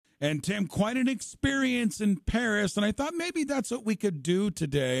And Tim, quite an experience in Paris, and I thought maybe that's what we could do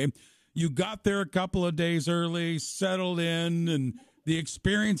today. You got there a couple of days early, settled in, and the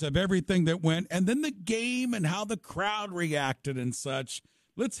experience of everything that went, and then the game and how the crowd reacted and such.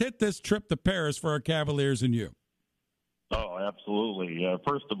 Let's hit this trip to Paris for our Cavaliers and you. Oh, absolutely.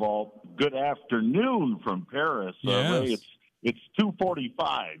 First of all, good afternoon from Paris. Yes. Ray, it's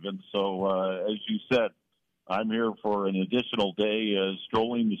 2:45, and so, as you said, I'm here for an additional day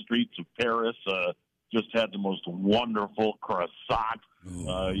strolling the streets of Paris. Just had the most wonderful croissant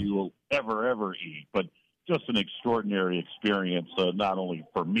you will ever eat. But just an extraordinary experience, not only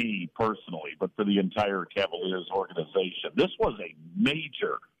for me personally, but for the entire Cavaliers organization. This was a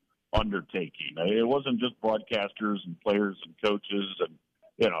major undertaking. It wasn't just broadcasters and players and coaches and,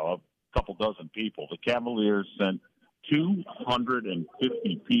 a couple dozen people. The Cavaliers sent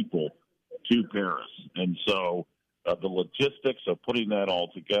 250 people to Paris. And so the logistics of putting that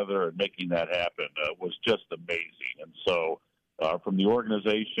all together and making that happen was just amazing. And so from the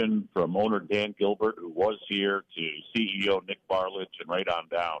organization, from owner Dan Gilbert, who was here, to CEO Nick Barlich, and right on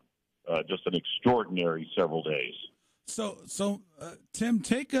down, just an extraordinary several days. So Tim,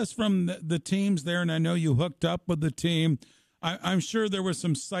 take us from the teams there, and I know you hooked up with the team. I'm sure there was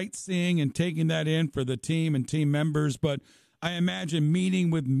some sightseeing and taking that in for the team and team members, but I imagine meeting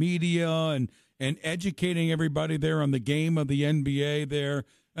with media and educating everybody there on the game of the NBA there.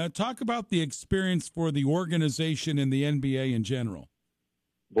 Talk about the experience for the organization and the NBA in general.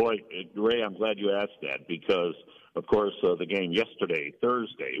 Boy, Ray, I'm glad you asked that because, of course, the game yesterday,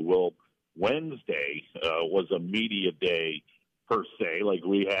 Thursday, Wednesday was a media day per se, like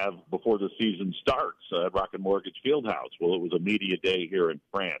we have before the season starts at Rocket Mortgage Fieldhouse. Well, it was a media day here in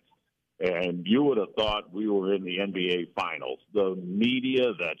France. And you would have thought we were in the NBA Finals. The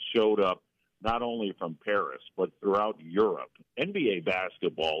media that showed up not only from Paris, but throughout Europe. NBA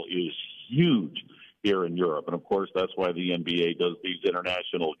basketball is huge here in Europe. And, of course, that's why the NBA does these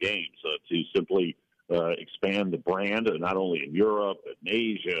international games, to simply expand the brand, not only in Europe, in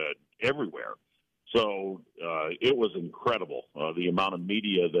Asia, everywhere. So it was incredible, the amount of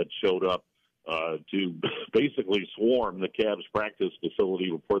media that showed up to basically swarm the Cavs practice facility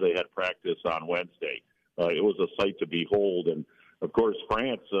before they had practice on Wednesday. It was a sight to behold. And, of course,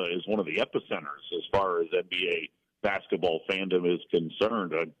 France is one of the epicenters as far as NBA basketball fandom is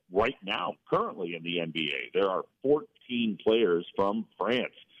concerned. Right now, currently in the NBA, there are 14 players from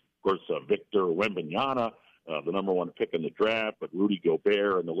France. Of course, Victor Wembanyama, the number one pick in the draft, but Rudy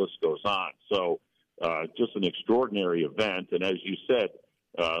Gobert, and the list goes on. So just an extraordinary event. And as you said,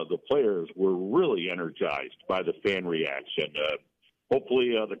 the players were really energized by the fan reaction.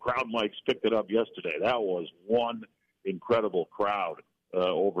 Hopefully the crowd mics picked it up yesterday. That was one incredible crowd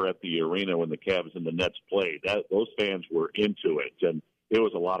over at the arena when the Cavs and the Nets played. Those fans were into it, and it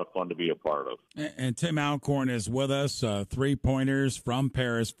was a lot of fun to be a part of. And Tim Alcorn is with us, three-pointers from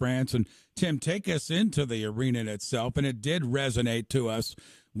Paris, France. And, Tim, take us into the arena itself, and it did resonate to us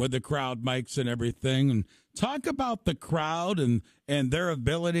with the crowd mics and everything. And talk about the crowd and their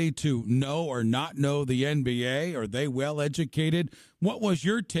ability to know or not know the NBA. Are they well-educated? What was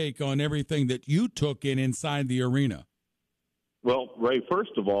your take on everything that you took in inside the arena? Well, Ray,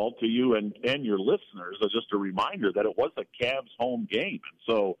 first of all, to you and your listeners, just a reminder that it was a Cavs home game. And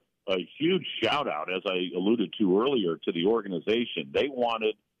so a huge shout-out, as I alluded to earlier, to the organization. They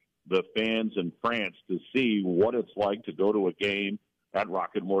wanted the fans in France to see what it's like to go to a game at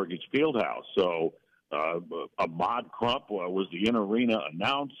Rocket Mortgage Fieldhouse. So Ahmad Crump was the in-arena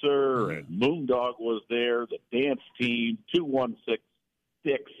announcer, and Moondog was there, the dance team, 216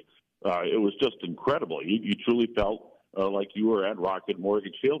 Sticks. It was just incredible. You truly felt like you were at Rocket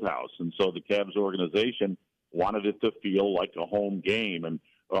Mortgage Fieldhouse. And so the Cavs organization wanted it to feel like a home game. And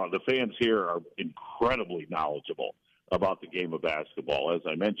the fans here are incredibly knowledgeable about the game of basketball. As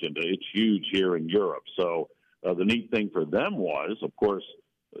I mentioned, it's huge here in Europe. So the neat thing for them was, of course,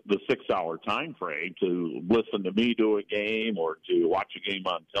 the 6-hour time frame to listen to me do a game or to watch a game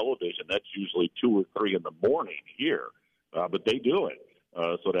on television. That's usually 2 or 3 in the morning here, but they do it.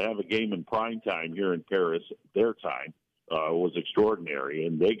 So to have a game in prime time here in Paris, their time, was extraordinary.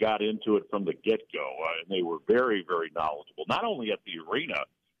 And they got into it from the get-go, and they were very, very knowledgeable, not only at the arena,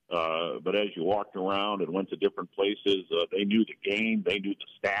 but as you walked around and went to different places, they knew the game, they knew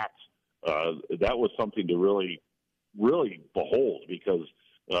the stats. That was something to really, really behold because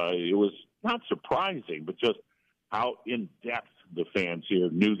it was not surprising, but just how in-depth the fans here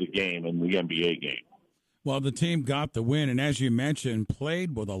knew the game and the NBA game. Well, the team got the win, and as you mentioned,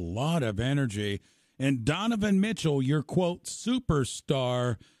 played with a lot of energy. And Donovan Mitchell, your, quote,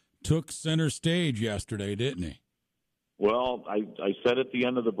 superstar, took center stage yesterday, didn't he? Well, I said at the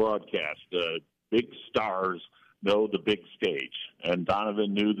end of the broadcast, big stars know the big stage, and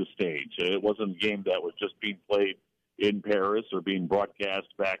Donovan knew the stage. It wasn't a game that was just being played in Paris or being broadcast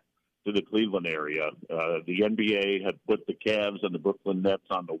back to the Cleveland area. The NBA had put the Cavs and the Brooklyn Nets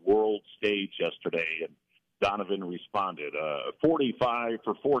on the world stage yesterday, and Donovan responded. 45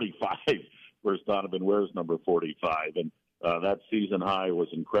 for 45 versus Donovan Ware's number 45, and that season high was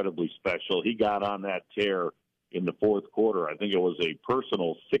incredibly special. He got on that tear in the fourth quarter. I think it was a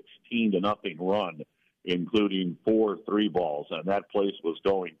personal 16-0 run, including 4 3-balls, and that place was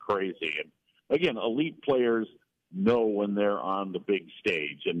going crazy. And again, elite players know when they're on the big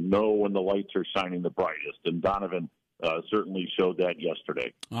stage and know when the lights are shining the brightest, and Donovan certainly showed that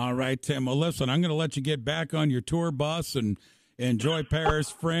yesterday. All right, Tim. Well, listen, I'm going to let you get back on your tour bus and enjoy Paris,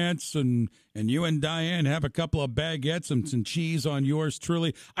 France, and you and Diane have a couple of baguettes and some cheese on yours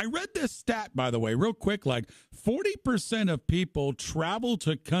truly. I read this stat, by the way, real quick, like 40% of people travel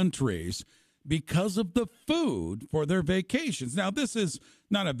to countries because of the food for their vacations. Now, this is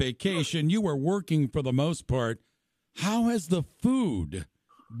not a vacation. You were working for the most part. How has the food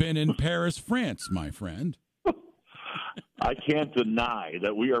been in Paris, France, my friend? I can't deny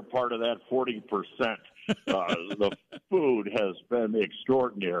that we are part of that 40%. The food has been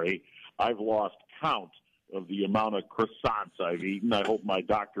extraordinary. I've lost count of the amount of croissants I've eaten. I hope my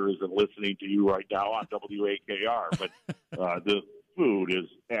doctor isn't listening to you right now on WAKR, but the food is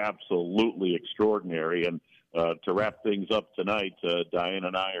absolutely extraordinary. And to wrap things up tonight, Diane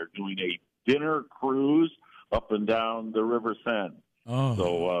and I are doing a dinner cruise up and down the River Seine. Oh.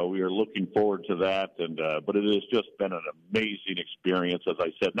 So we are looking forward to that, and but it has just been an amazing experience, as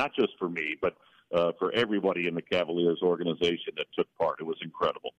I said, not just for me, but for everybody in the Cavaliers organization that took part. It was incredible.